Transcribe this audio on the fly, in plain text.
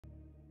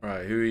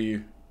Right, who are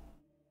you?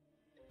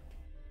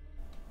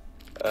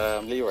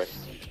 Leroy.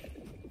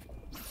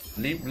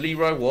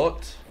 Leroy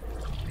what?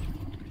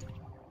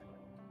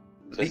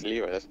 Just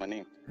Leroy, that's my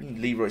name.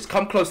 Leroy.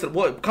 Come close to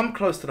what? Come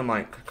close to the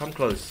mic. Come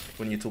close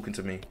when you're talking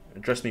to me.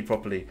 Address me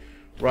properly.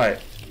 Right.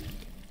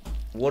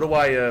 What do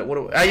I?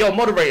 Hey, yo,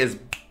 moderators,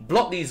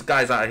 block these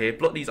guys out of here.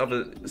 Block these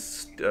other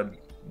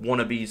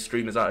wannabe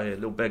streamers out of here.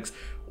 Little begs.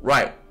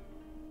 Right.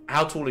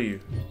 How tall are you?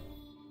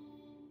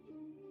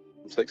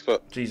 I'm 6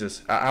 foot.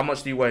 Jesus. How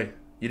much do you weigh?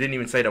 You didn't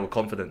even say that with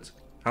confidence.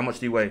 How much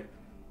do you weigh?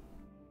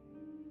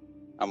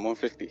 I'm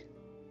 150.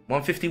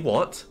 150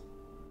 what?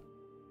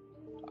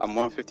 I'm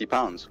 150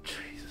 pounds.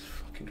 Jesus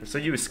fucking Christ. So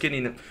you were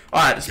skinny.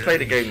 Alright, let's play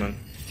the game, man.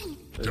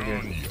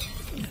 Tanya,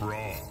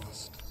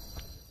 Frost,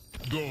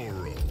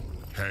 Goro,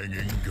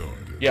 hanging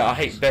guard. Yeah, I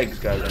hate begs,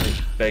 guys. I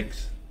hate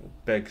begs.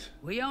 Begs.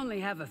 We only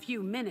have a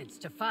few minutes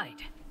to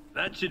fight.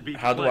 That should be.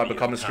 How do I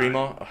become a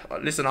streamer?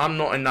 Listen, I'm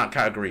not in that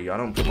category. I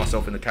don't put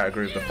myself in the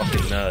category of the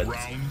fucking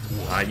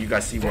nerds. Alright, you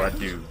guys see what I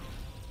do.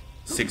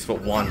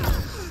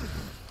 6'1".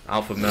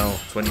 Alpha male,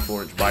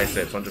 24-inch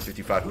biceps,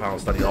 155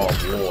 pounds, studied all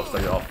war,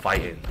 studied all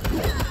fighting.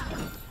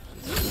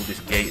 All this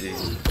gate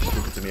is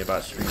talking to me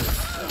about streaming.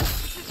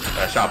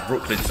 Shout out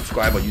Brooklyn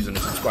subscriber using the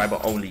subscriber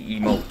only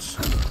emotes.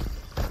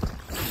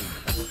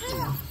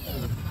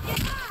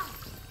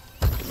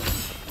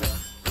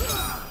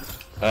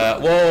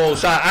 Whoa,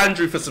 shout out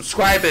Andrew for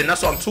subscribing,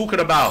 that's what I'm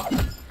talking about.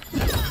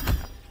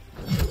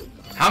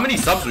 How many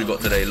subs we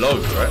got today?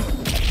 Loads, right?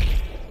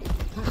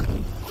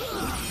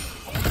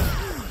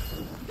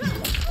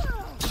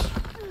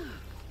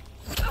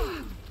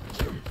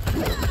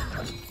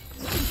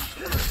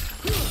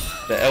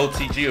 The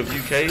LTG of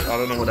UK? I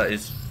don't know what that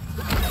is.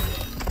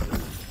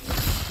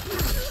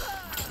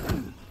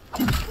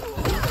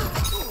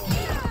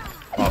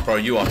 Oh, bro,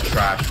 you are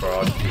trash, bro.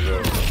 I'll just be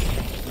real.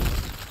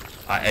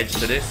 I edge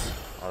to this?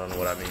 I don't know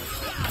what that means.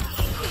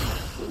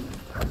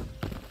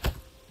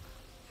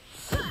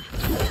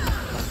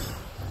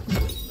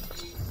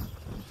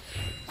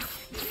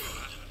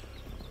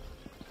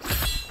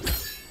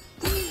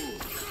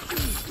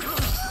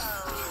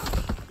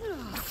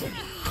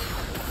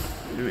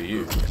 Who are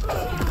you?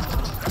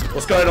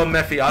 What's going on,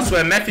 Mephi? I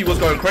swear Mephi was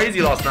going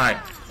crazy last night.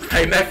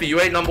 Hey, Mephi,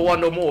 you ain't number one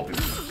no more.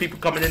 People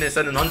coming in and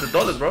sending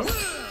 $100, bro.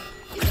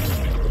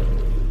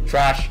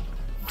 Trash.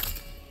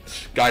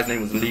 Guy's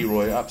name was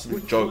Leroy.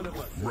 Absolute joke.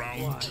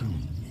 Round 2,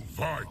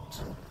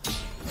 fight.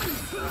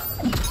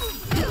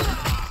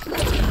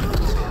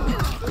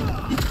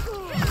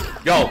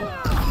 Yo.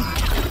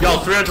 Yo,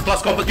 300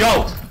 plus combat.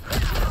 Yo.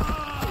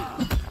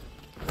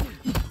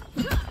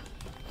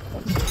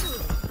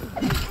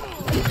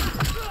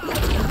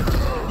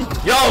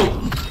 Yo!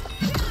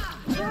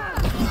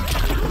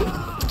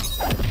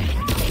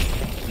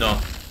 No.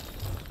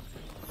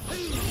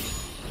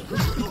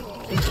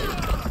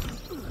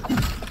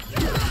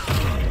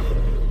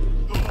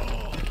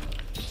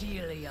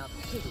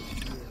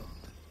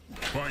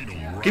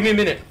 Give me a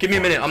minute. Give me a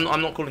minute. I'm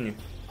not calling you.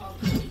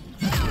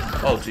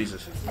 Oh,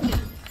 Jesus.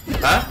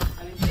 Huh?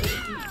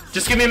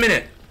 Just give me a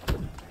minute.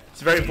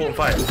 It's a very important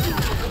fight.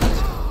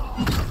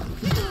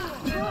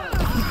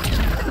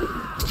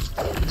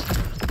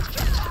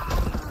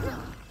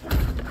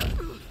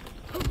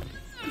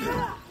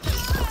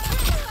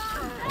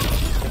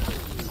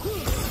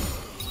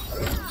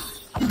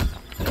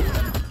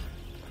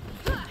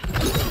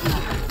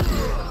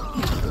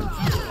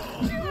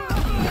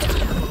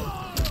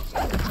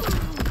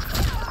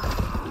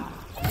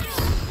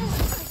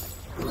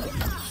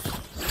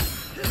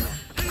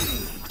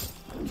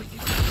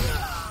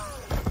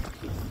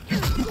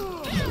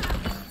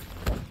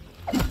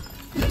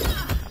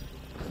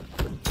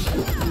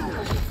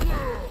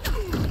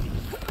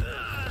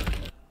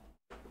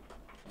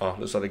 Oh,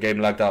 looks like the game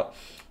lagged out.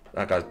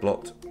 That guy's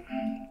blocked.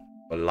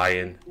 A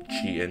lying,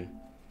 cheating,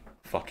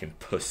 fucking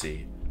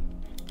pussy.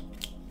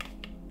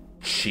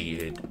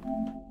 Cheating.